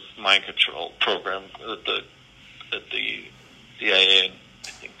 It was mind control program that the CIA and I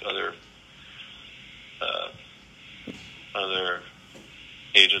think other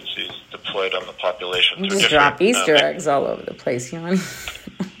agencies deployed on the population. You just drop Easter eggs all over the place, Yanni.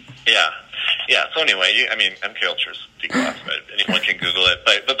 Yeah. So anyway, MK Ultra is declassified. Anyone can Google it.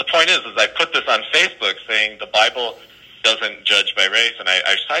 But the point is I put this on Facebook saying the Bible doesn't judge by race, and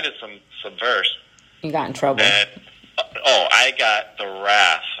I cited some verse. You got in trouble. And, I got the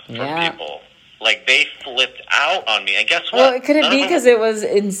wrath from people. Like, they flipped out on me. And guess what? Well, could it be because it was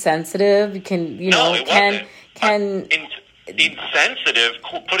insensitive? No, it wasn't. Insensitive,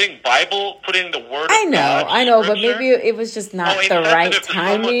 putting the word of God, I know, but maybe it was just not the right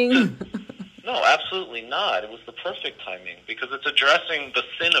timing. No, absolutely not. It was the perfect timing because it's addressing the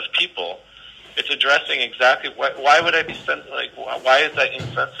sin of people. It's addressing exactly why would I be why is that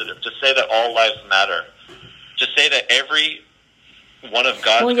insensitive? To say that all lives matter. To say that every one of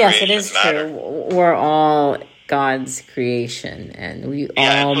God's well, yes, it is matter. true. We're all God's creation, and we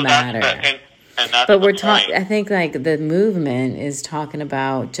all matter. But we're talking. I think like the movement is talking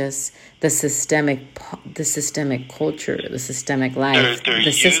about just the systemic culture, the systemic life,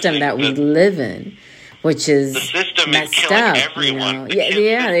 the system that we live in, which is the system messed is killing up. everyone.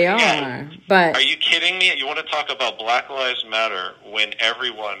 They are. But are you kidding me? You want to talk about Black Lives Matter when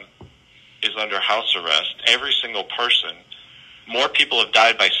everyone is under house arrest? Every single person. More people have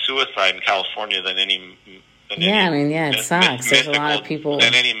died by suicide in California than any. It sucks. There's a lot of people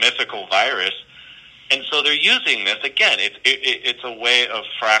than any mythical virus. And so they're using this again. It's a way of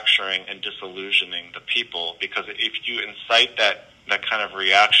fracturing and disillusioning the people because if you incite that kind of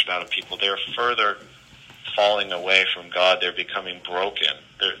reaction out of people, they're further falling away from God. They're becoming broken.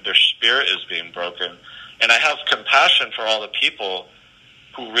 Their spirit is being broken. And I have compassion for all the people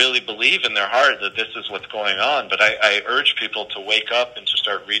who really believe in their heart that this is what's going on. But I urge people to wake up and to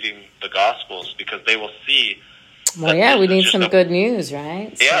start reading the Gospels because they will see. Well, we need some good news,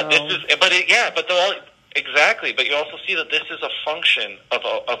 right? Yeah, exactly. But you also see that this is a function of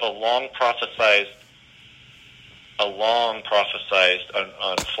a long prophesized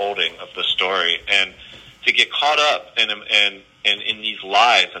unfolding of the story, and to get caught up in these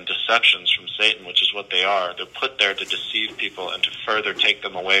lies and deceptions from Satan, which is what they are. They're put there to deceive people and to further take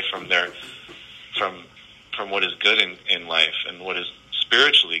them away from what is good in life and what is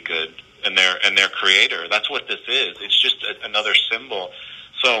spiritually good and their creator. That's what this is. It's just another symbol.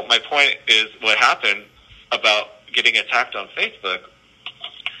 So my point is what happened about getting attacked on Facebook.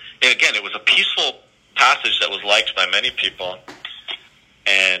 And again, it was a peaceful passage that was liked by many people,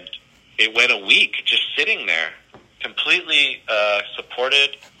 and it went a week just sitting there, completely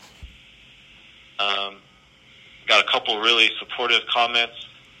supported. Got a couple really supportive comments,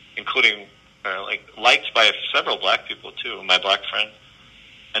 including liked by several black people too, my black friends.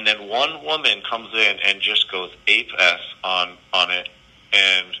 And then one woman comes in and just goes ape-s on it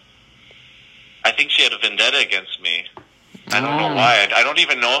and I think she had a vendetta against me. I don't know why. I don't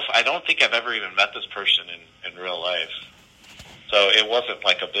even know I don't think I've ever even met this person in real life. So it wasn't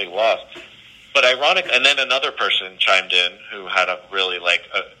like a big loss. But ironic, and then another person chimed in who had a really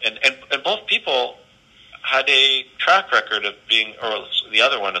and both people had a track record of being, or the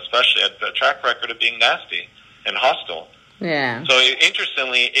other one especially, had a track record of being nasty and hostile. Yeah. So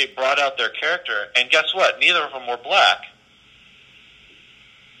interestingly, it brought out their character, and guess what? Neither of them were black.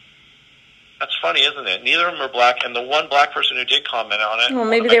 That's funny, isn't it? Neither of them were black, and the one black person who did comment on it... Well,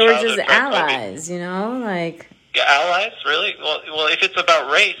 maybe they were just allies, you know? Like... Yeah, allies? Really? Well, if it's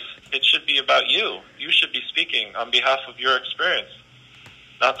about race, it should be about you. You should be speaking on behalf of your experience,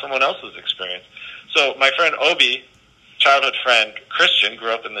 not someone else's experience. So my friend Obi, childhood friend, Christian,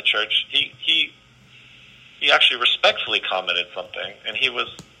 grew up in the church. He actually respectfully commented something, and he was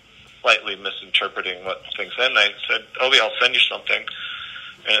slightly misinterpreting what things said. And I said, Obi, I'll send you something.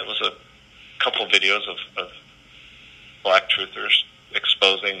 And it was a couple videos of black truthers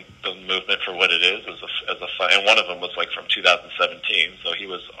exposing the movement for what it is as a fun. And one of them was like from 2017, so he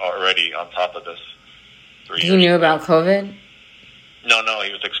was already on top of this 3 years ago. He knew about COVID? No,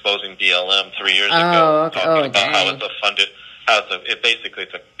 he was exposing BLM 3 years ago. Okay. Talking about how it's a funded,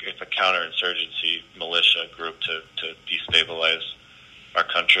 it's a counterinsurgency militia group to destabilize our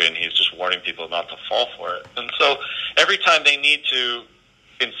country, and he's just warning people not to fall for it. And so every time they need to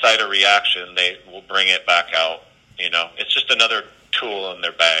incite a reaction, they will bring it back out. You know, it's just another tool in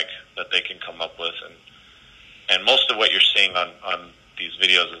their bag that they can come up with, and most of what you're seeing on these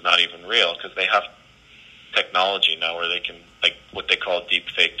videos is not even real, because they have technology now where they can, like what they call deep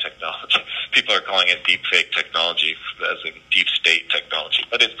fake technology. People are calling it deep fake technology, as in deep state technology,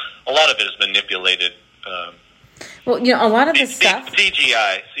 but a lot of it is manipulated. Well, you know, a lot of the stuff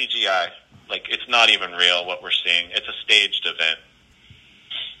CGI, like it's not even real what we're seeing. It's a staged event.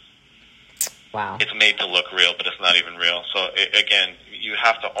 Wow. It's made to look real, but it's not even real. So again, you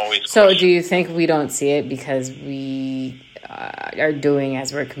have to always. So do you think we don't see it because we are doing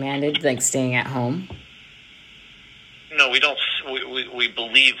as we're commanded, like staying at home? No, we don't. We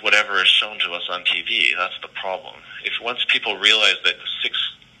believe whatever is shown to us on TV. That's the problem. If once people realize that 6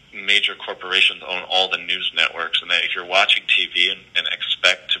 major corporations own all the news networks, and that if you're watching TV and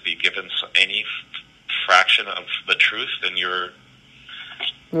expect to be given any fraction of the truth, then you're.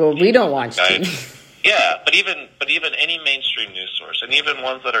 Well, we don't watch TV. Yeah, but even any mainstream news source, and even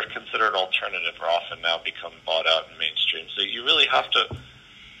ones that are considered alternative, are often now become bought out in mainstream. So you really have to.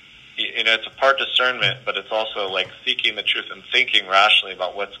 You know, it's a part discernment, but it's also like seeking the truth and thinking rationally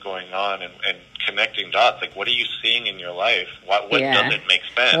about what's going on and connecting dots. Like, what are you seeing in your life? What doesn't make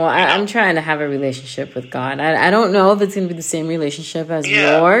sense? Well, I'm trying to have a relationship with God. I don't know if it's going to be the same relationship as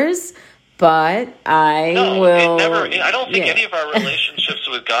yours, but I don't think any of our relationships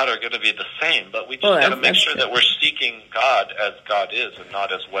with God are going to be the same, but we just got to make sure that we're seeking God as God is and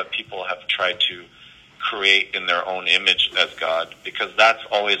not as what people have tried to create in their own image as God, because that's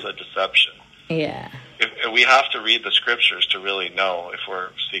always a deception. Yeah. If we have to read the scriptures to really know if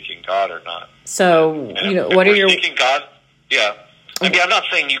we're seeking God or not. So, and what are your... seeking God, yeah. I mean, I'm not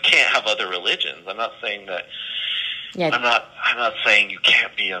saying you can't have other religions. I'm not saying that... Yeah. I'm not saying you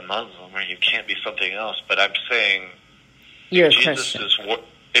can't be a Muslim or you can't be something else, but I'm saying... You're a Christian.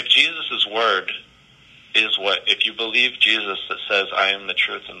 If Jesus' word is if you believe Jesus that says, I am the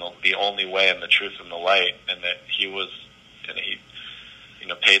truth and the only way and the truth and the light, and that he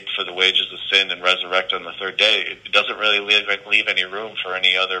paid for the wages of sin and resurrected on the third day, it doesn't really leave any room for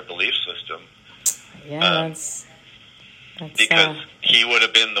any other belief system. Yeah, that's because he would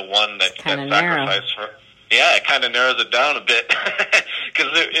have been the one that sacrificed for. Yeah, it kind of narrows it down a bit,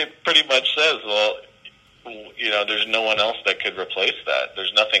 because it pretty much says, well, there's no one else that could replace that.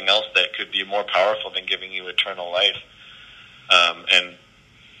 There's nothing else that could be more powerful than giving you eternal life. And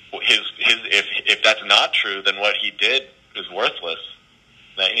if that's not true, then what he did is worthless.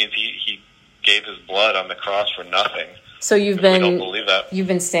 That means he gave his blood on the cross for nothing. So you've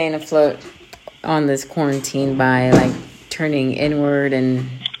been staying afloat on this quarantine by like turning inward and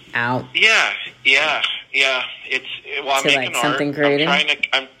out. Yeah. It's I'm making like something art. creative.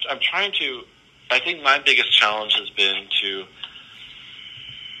 I'm trying to. I think my biggest challenge has been to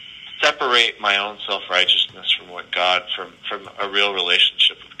separate my own self-righteousness from a real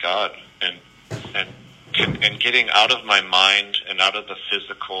relationship with God, and getting out of my mind and out of the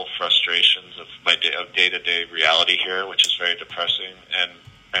physical frustrations of day-to-day reality here, which is very depressing,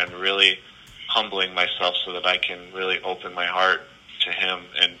 and really humbling myself so that I can really open my heart to Him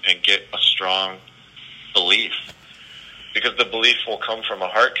and get a strong belief. Because the belief will come from a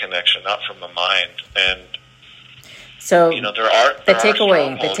heart connection, not from the mind. And So you know, there are the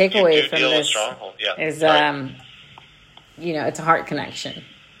strongholds. takeaway You from deal with this strongholds. Yeah. is, Sorry. you know, it's a heart connection.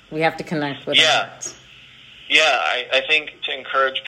 We have to connect with our hearts. Yeah, I think to encourage